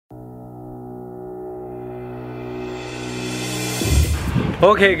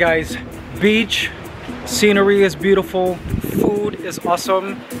Okay guys, beach, scenery is beautiful, food is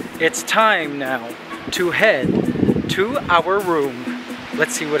awesome. It's time now to head to our room.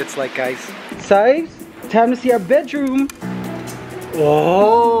 Let's see what it's like, guys. Size, time to see our bedroom.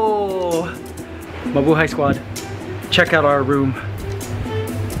 Oh, Mabuhay squad, check out our room.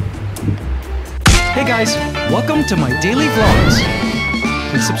 Hey guys, welcome to my daily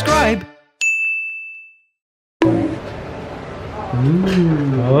vlogs. Please subscribe.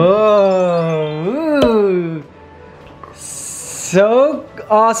 Ooh. So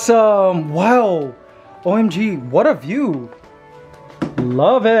awesome. Wow. OMG, what a view.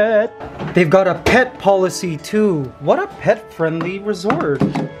 Love it. They've got a pet policy too. What a pet-friendly resort.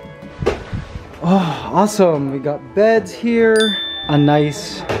 Oh, awesome. We got beds here. A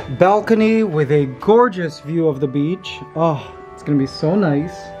nice balcony with a gorgeous view of the beach. Oh, it's gonna be so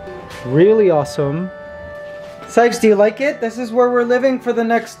nice. Really awesome. Sykes, do you like it? This is where we're living for the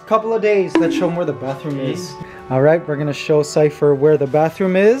next couple of days. Let's show him where the bathroom is. All right, we're gonna show Cypher where the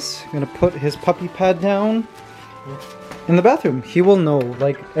bathroom is. I'm gonna put his puppy pad down in the bathroom. He will know,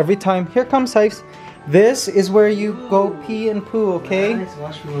 like every time. Here comes Sykes. This is where you go pee and poo, okay? Nice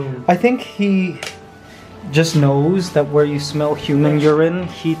washroom. I think he just knows that where you smell human urine,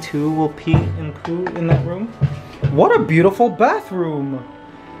 he too will pee and poo in that room. What a beautiful bathroom.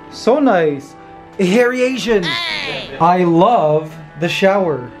 So nice. A hairy Asian. Hey. I love the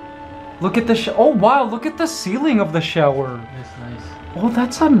shower. Look at the oh wow, look at the ceiling of the shower. That's nice. Oh,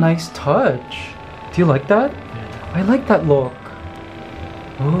 that's a nice touch. Do you like that? Yeah. I like that look.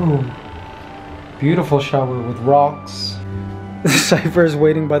 Oh, beautiful shower with rocks. Cypher is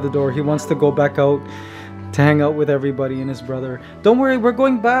waiting by the door. He wants to go back out to hang out with everybody and his brother. Don't worry, we're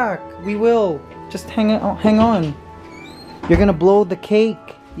going back. We will. Just hang on. You're gonna blow the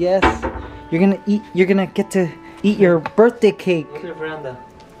cake. Yes. You're gonna get to eat your birthday cake. Look at the veranda.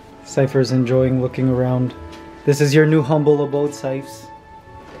 Cypher's enjoying looking around. This is your new humble abode, Cyphs.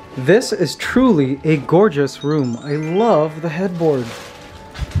 This is truly a gorgeous room. I love the headboard.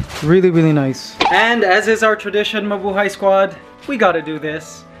 Really, really nice. And as is our tradition, Mabuhay squad, we gotta do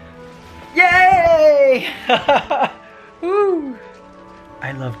this. Yay! Woo!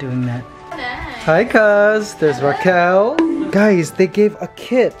 I love doing that. Hi, cuz. There's Raquel. Guys, they gave a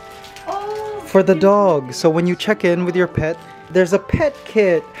kit for the dog. So when you check in with your pet, there's a pet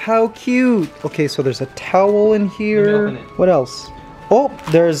kit. How cute. Okay, so there's a towel in here. What else? Oh,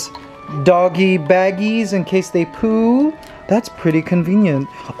 there's doggy baggies in case they poo. That's pretty convenient.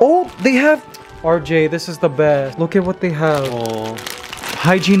 Oh, they have... RJ, this is the best. Look at what they have. Oh.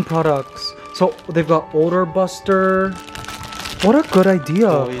 Hygiene products. So they've got odor buster. What a good idea.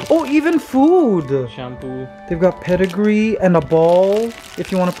 Oh, even food. Shampoo. They've got pedigree and a ball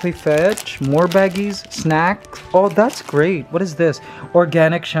if you want to play fetch. More baggies, snacks. Oh, that's great. What is this?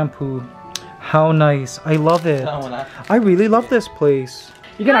 Organic shampoo. How nice. I love it. I really love this place.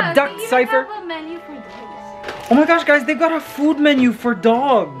 You're gonna abduct Cypher. Have a menu for dogs. Oh my gosh, guys, they've got a food menu for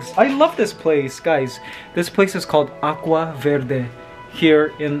dogs. I love this place, guys. This place is called Aquaverde.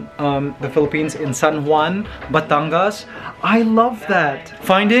 Here in the Philippines, in San Juan, Batangas. I love that.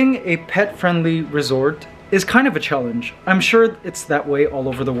 Finding a pet-friendly resort is kind of a challenge. I'm sure it's that way all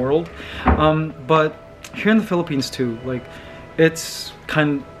over the world. But here in the Philippines too, like, it's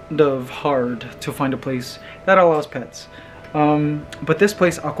kind of hard to find a place that allows pets. But this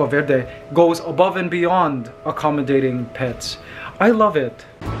place, Aquaverde, goes above and beyond accommodating pets. I love it.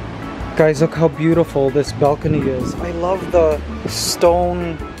 Guys, look how beautiful this balcony is. I love the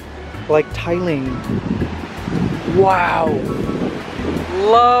stone, like, tiling. Wow.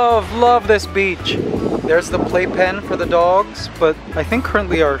 Love this beach. There's the playpen for the dogs, but I think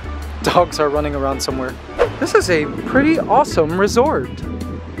currently our dogs are running around somewhere. This is a pretty awesome resort.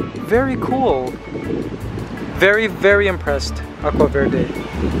 Very cool. Very, very impressed, Aquaverde.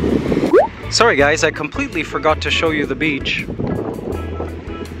 Sorry guys, I completely forgot to show you the beach.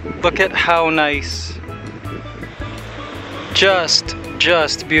 Look at how nice. Just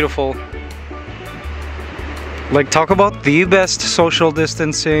beautiful. Like, talk about the best social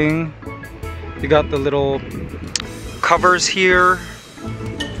distancing. You got the little covers here.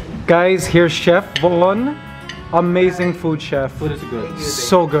 Guys, here's Chef Von. Amazing food, chef. Food is good.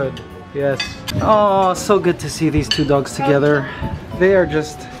 So good. Yes. Oh, so good to see these two dogs together. They are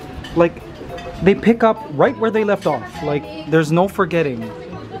just, like, they pick up right where they left off. Like, there's no forgetting.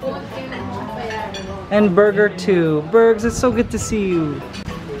 And Burger too. Bergs, it's so good to see you.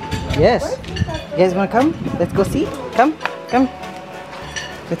 Yes. You guys wanna come? Let's go see. Come.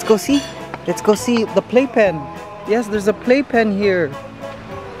 Let's go see. Let's go see the playpen. Yes, there's a playpen here.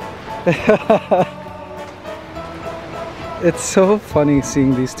 It's so funny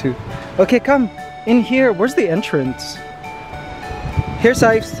seeing these two. Okay, come in here. Where's the entrance? Here,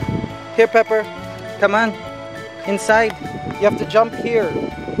 Sipes. Here, Pepper. Come on. Inside. You have to jump here.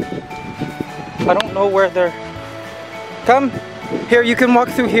 I don't know where they're... Come. Here, you can walk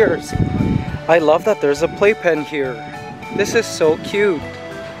through here. I love that there's a playpen here. This is so cute.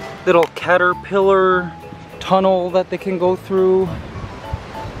 Little caterpillar tunnel that they can go through.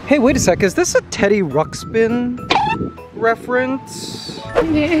 Hey, wait a sec. Is this a Teddy Ruxpin reference?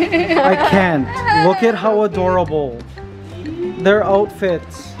 I can't. Look at how adorable. Their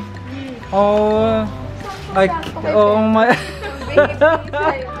outfits. Oh, oh my.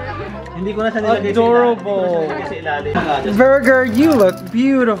 Adorable. Burger, you look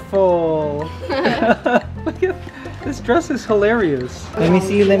beautiful. Look at this dress is hilarious. Let me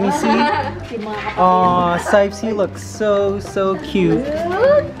see, let me see. Aw, Sipes, you look so cute.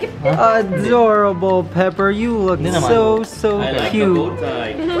 Adorable, Pepper, you look so cute.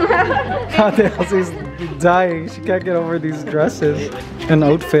 Ellsie's dying. She can't get over these dresses and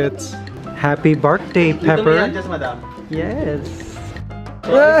outfits. Happy birthday, Pepper. Yes.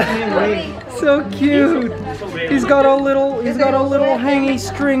 So cute. He's got a little hangy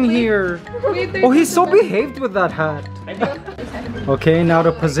string here. Oh, he's so behaved with that hat. Okay, now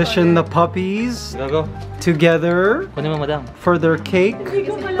to position the puppies together for their cake.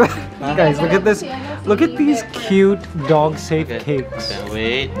 Guys, look at this. Look at these cute dog-safe cakes.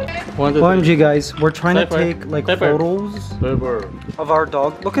 OMG, guys, we're trying to take like photos of our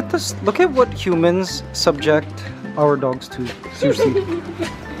dog. Look at this. Look at what humans subject our dogs to. Seriously.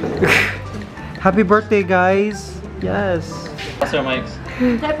 Happy birthday, guys. Yes.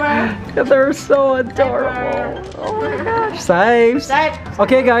 They're so adorable. Oh my gosh. Sipes.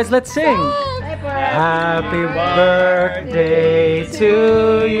 Okay, guys, let's sing. Happy birthday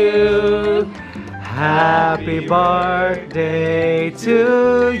to you. Happy birthday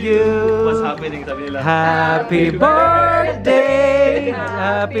to you. What's happening? Happy birthday.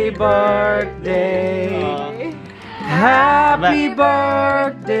 Happy birthday. Happy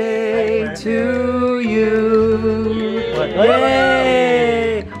birthday to you.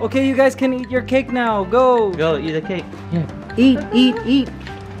 Yay! Okay, you guys can eat your cake now. Go. Go, eat the cake. Yeah. Eat.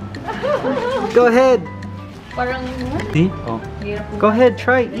 Go ahead. Go ahead,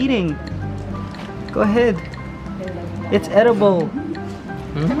 try eating. Go ahead. It's edible.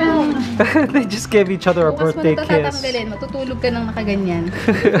 They just gave each other a birthday kiss. Matutulog ka nang nakaganyan.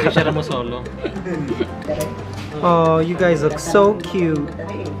 Oh, you guys look so cute.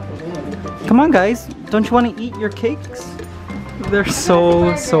 Come on, guys. Don't you want to eat your cakes? They're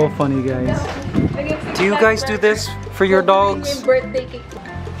so funny, guys. Do you guys do this for your dogs?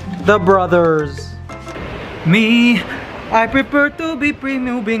 The brothers. Me, I prefer to be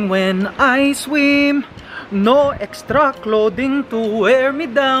free-moving when I swim. No extra clothing to wear me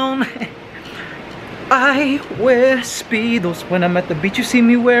down. I wear Speedos when I'm at the beach. You see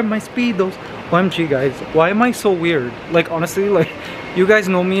me wear my Speedos. OMG, guys, why am I so weird? Like, honestly, like, you guys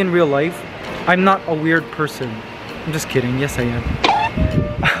know me in real life. I'm not a weird person. I'm just kidding. Yes, I am.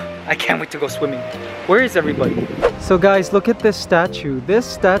 I can't wait to go swimming. Where is everybody? So guys, look at this statue. This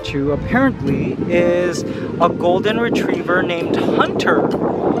statue apparently is a golden retriever named Hunter.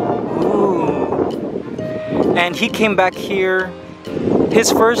 Ooh. And he came back here.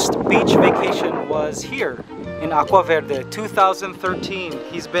 His first beach vacation was here in Aquaverde, 2013.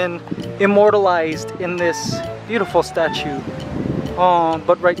 He's been immortalized in this beautiful statue.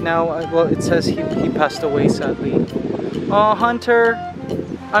 But right now, well, it says he passed away, sadly. Hunter,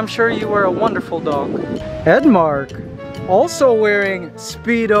 I'm sure you were a wonderful dog. Edmark, also wearing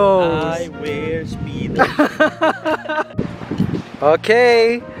Speedos. I wear Speedos.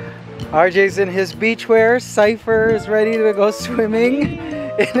 Okay, RJ's in his beachwear. Cypher is ready to go swimming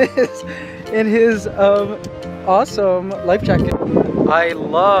in his awesome life jacket. I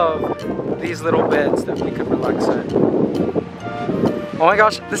love these little beds that we could relax at. Oh my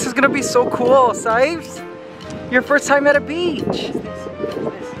gosh, this is gonna be so cool, Sipes. Your first time at a beach.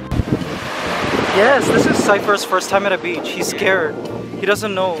 Yes, this is Cypher's first time at a beach. He's scared. He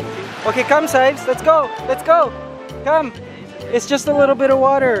doesn't know. Okay, come, Sipes. Let's go. Let's go. Come. It's just a little bit of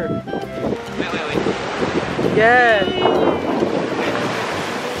water. Wait. Yeah.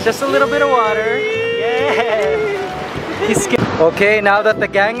 Just a little bit of water. Yeah. He's scared. Okay, now that the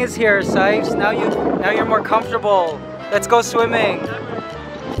gang is here, Sipes, now you're more comfortable. Let's go swimming.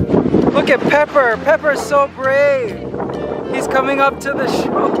 Look at Pepper. Pepper's so brave. He's coming up to the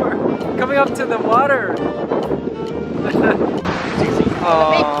shore. Coming up to the water.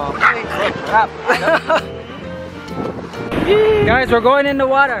 Oh. Guys, we're going in the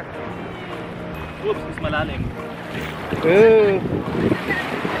water. Oops, it's malalim.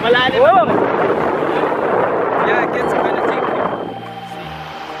 Malalim. Yeah, it gets kind of deep here.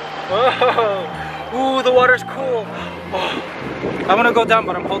 Whoa! Ooh, the water's cool. Oh. I want to go down,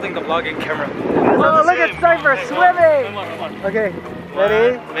 but I'm holding the vlogging camera. Oh, look at Cypher swimming! Come on. Okay,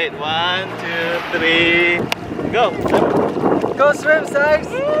 ready? Wait, 1, 2, 3, go! Go swim, Cypher!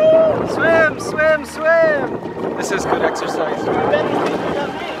 Swim, swim, swim! This is good exercise.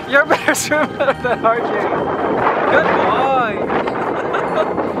 You're a better swimmer than RJ. Good boy!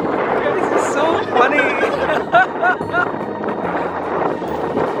 This is so funny!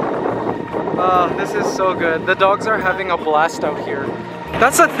 Oh, this is so good. The dogs are having a blast out here.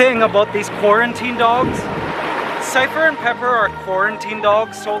 That's the thing about these quarantine dogs. Cypher and Pepper are quarantine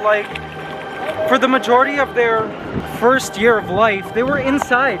dogs, so like for the majority of their first year of life, they were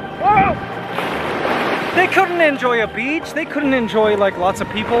inside. They couldn't enjoy a beach, they couldn't enjoy like lots of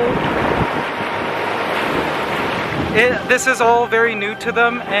people. This is all very new to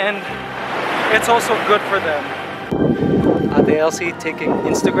them, and it's also good for them. Ate Ellsie taking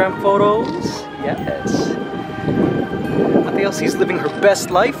Instagram photos. Yes. Ate Elsie's living her best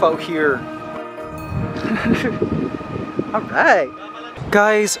life out here. Alright.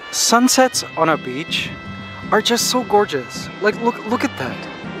 Guys, sunsets on a beach are just so gorgeous. Like, look at that.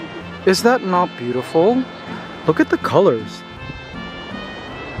 Is that not beautiful? Look at the colors.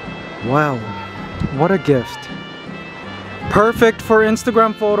 Wow. What a gift. Perfect for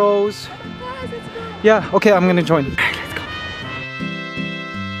Instagram photos. Yeah, okay, I'm gonna join. Alright, let's go.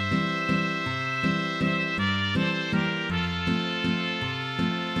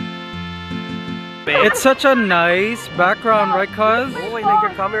 It's such a nice background, right, cuz? Oh, I like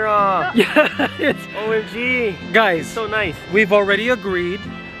your camera. Yeah, it's... OMG. Guys, So nice. we've already agreed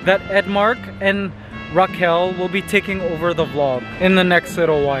that Edmark and Raquel will be taking over the vlog in the next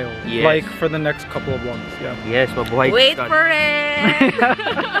little while. Yes. Like for the next couple of vlogs, yeah. Yes, mabuhay. Wait for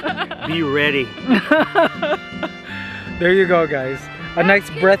it! Be ready. There you go, guys. A nice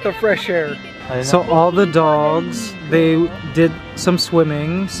breath of fresh air. So all the dogs, they did some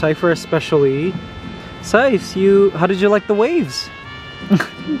swimming, Cypher especially. Cypher, how did you like the waves?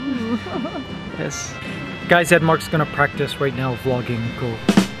 Yes. Guys, Edmark's gonna practice right now vlogging. Go.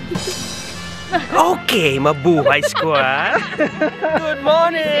 Okay, mabuhay squad. Good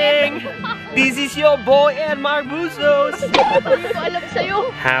morning. This is your boy Edmark Bustos.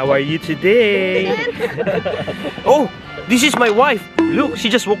 How are you today? Oh, this is my wife. Look, she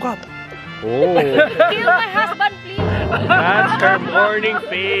just woke up. Oh, Kill my husband, please! that's her morning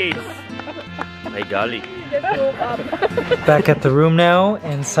face. My golly. Back at the room now,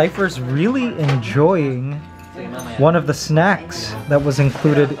 and Cypher's really enjoying one of the snacks that was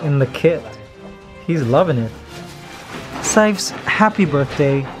included in the kit. He's loving it. Cypher's, happy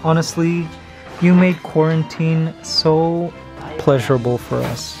birthday. Honestly, you made quarantine so pleasurable for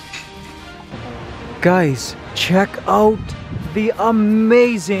us. Guys, check out the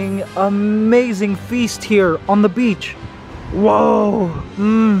amazing, amazing feast here on the beach. Whoa!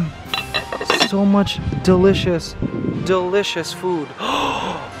 So much delicious, delicious food.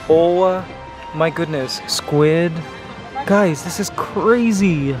 Oh my goodness, squid. Guys, this is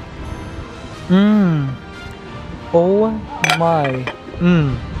crazy. Oh my.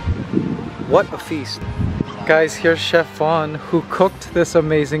 What a feast. Guys, here's Chef Vaughn who cooked this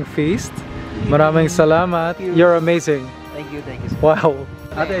amazing feast. Maraming salamat. You're amazing. Thank you. Wow.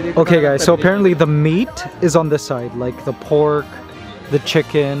 Okay guys, so apparently the meat is on this side, like the pork, the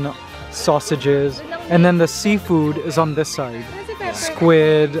chicken, sausages, and then the seafood is on this side.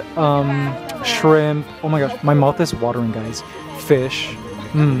 Squid, shrimp. Oh my gosh, my mouth is watering, guys. Fish.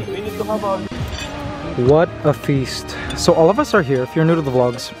 What a feast. So all of us are here. If you're new to the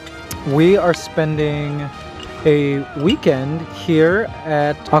vlogs, we are spending a weekend here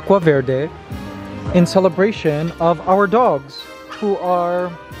at Aquaverde in celebration of our dogs who are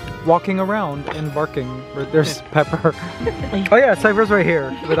walking around and barking. There's Pepper. Oh yeah, Cypher's right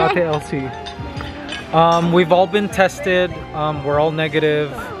here with Ellsie. We've all been tested. We're all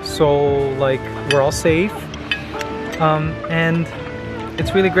negative, so like we're all safe. And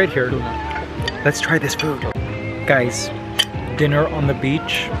it's really great here. Let's try this food. Guys, dinner on the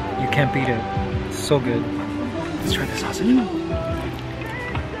beach, you can't beat it. So good. Let's try the sausage.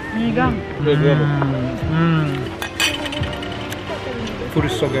 Food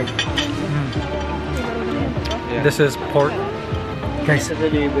is so good. This is pork. Guys,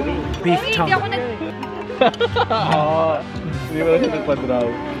 beef tongue.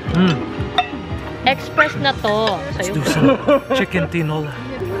 Express na to. Let's do some chicken tinola.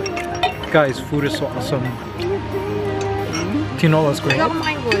 Guys, food is so awesome. Tinola's great.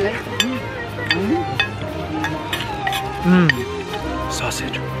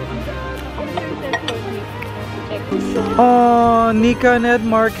 Sausage. Oh, Nika and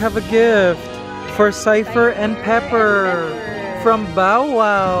Edmark have a gift for Cypher and Pepper from Bow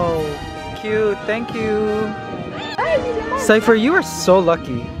Wow. Cute, thank you. Cypher, you are so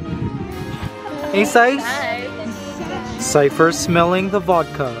lucky. Hey, Cypher? Cypher smelling the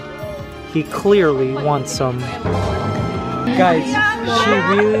vodka. He clearly wants some. Guys, she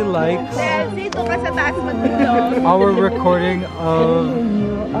really likes our recording of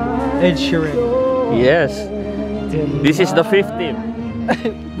Ed Sheeran. Yes. This is the 15th.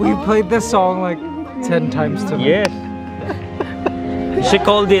 We played this song like 10 times tonight. Yes. She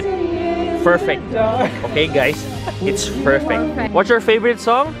called it perfect. Okay, guys, it's perfect. What's your favorite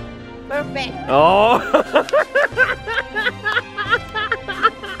song? Perfect. Oh.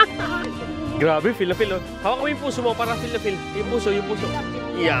 Grabe, Phil. Hawak mo yung puso mo para Phil. Yung puso.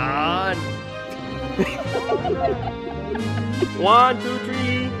 Yan. 1, 2,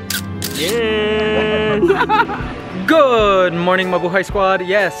 3. Yes. Good morning, Mabuhay Squad.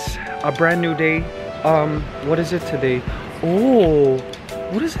 Yes, a brand new day. What is it today? Oh,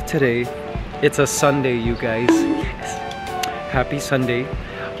 what is it today? It's a Sunday, you guys. Yes. Happy Sunday.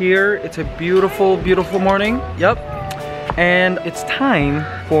 Here, it's a beautiful, beautiful morning. Yep. And it's time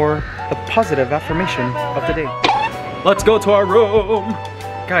for the positive affirmation of the day. Let's go to our room.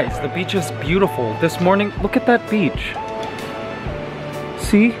 Guys, the beach is beautiful. This morning, look at that beach.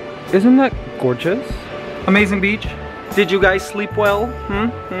 See? Isn't that gorgeous? Amazing beach. Did you guys sleep well?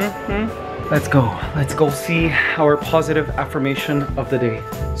 Let's go see our positive affirmation of the day.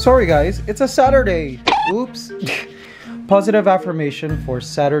 Sorry guys, it's a Saturday. Oops. Positive affirmation for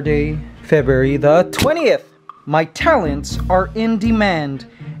Saturday, February the 20th. My talents are in demand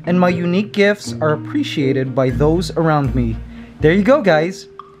and my unique gifts are appreciated by those around me. There you go, guys.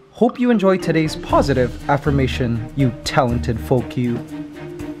 Hope you enjoyed today's positive affirmation, you talented folk you.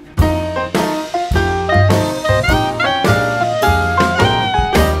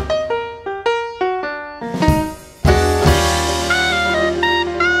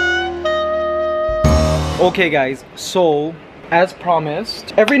 Okay guys, so as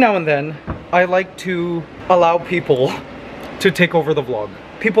promised, every now and then I like to allow people to take over the vlog.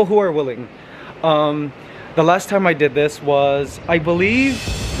 People who are willing. The last time I did this was, I believe,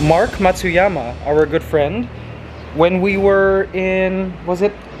 Mark Matsuyama, our good friend, when we were in, was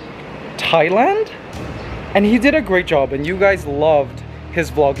it Thailand? And he did a great job and you guys loved his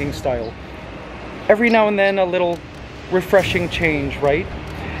vlogging style. Every now and then a little refreshing change, right?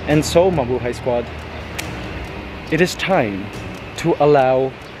 And so, Mabuhay Squad, it is time to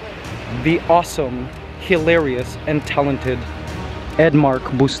allow the awesome, hilarious, and talented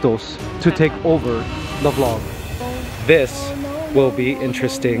Edmark Bustos to take over the vlog. This will be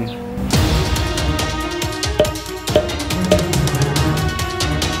interesting.